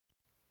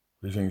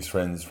Greetings,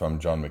 friends, from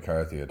John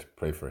McCarthy at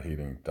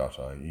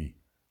prayforhealing.ie.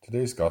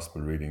 Today's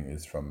Gospel reading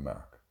is from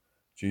Mark.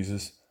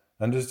 Jesus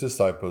and his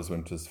disciples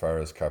went as far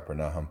as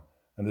Capernaum,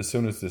 and as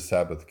soon as the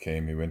Sabbath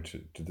came, he went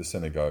to the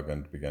synagogue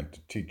and began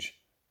to teach.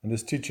 And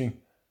his teaching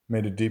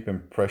made a deep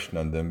impression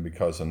on them,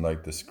 because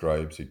unlike the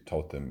scribes, he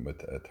taught them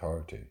with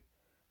authority.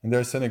 In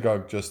their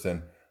synagogue just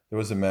then, there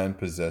was a man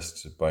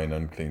possessed by an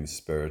unclean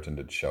spirit, and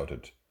it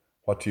shouted,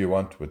 "What do you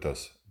want with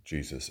us,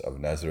 Jesus of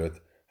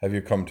Nazareth? Have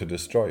you come to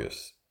destroy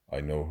us? I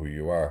know who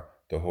you are,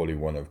 the Holy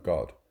One of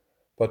God."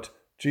 But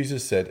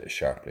Jesus said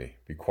sharply,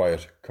 "Be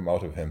quiet, come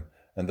out of him."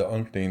 And the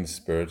unclean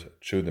spirit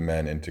threw the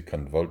man into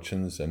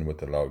convulsions, and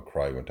with a loud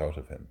cry went out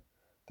of him.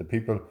 The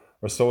people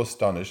were so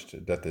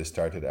astonished that they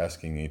started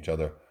asking each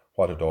other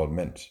what it all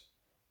meant.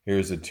 "Here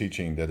is a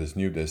teaching that is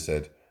new," they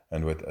said,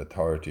 "and with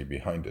authority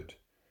behind it.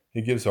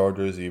 He gives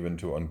orders even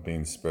to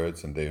unclean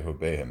spirits, and they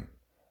obey him."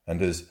 And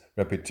his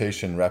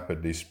reputation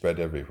rapidly spread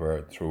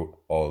everywhere through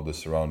all the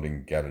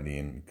surrounding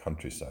Galilean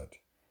countryside.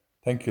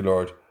 Thank you,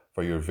 Lord,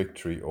 for your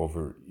victory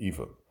over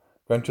evil.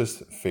 Grant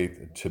us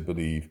faith to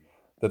believe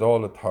that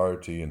all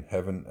authority in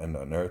heaven and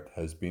on earth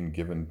has been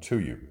given to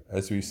you,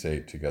 as we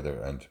say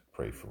together and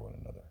pray for one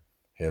another.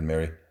 Hail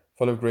Mary,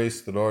 full of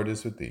grace, the Lord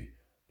is with thee.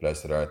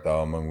 Blessed art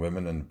thou among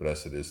women, and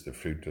blessed is the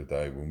fruit of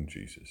thy womb,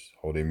 Jesus.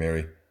 Holy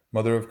Mary,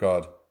 Mother of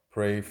God,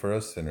 pray for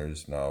us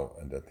sinners now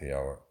and at the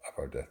hour of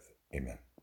our death. Amen.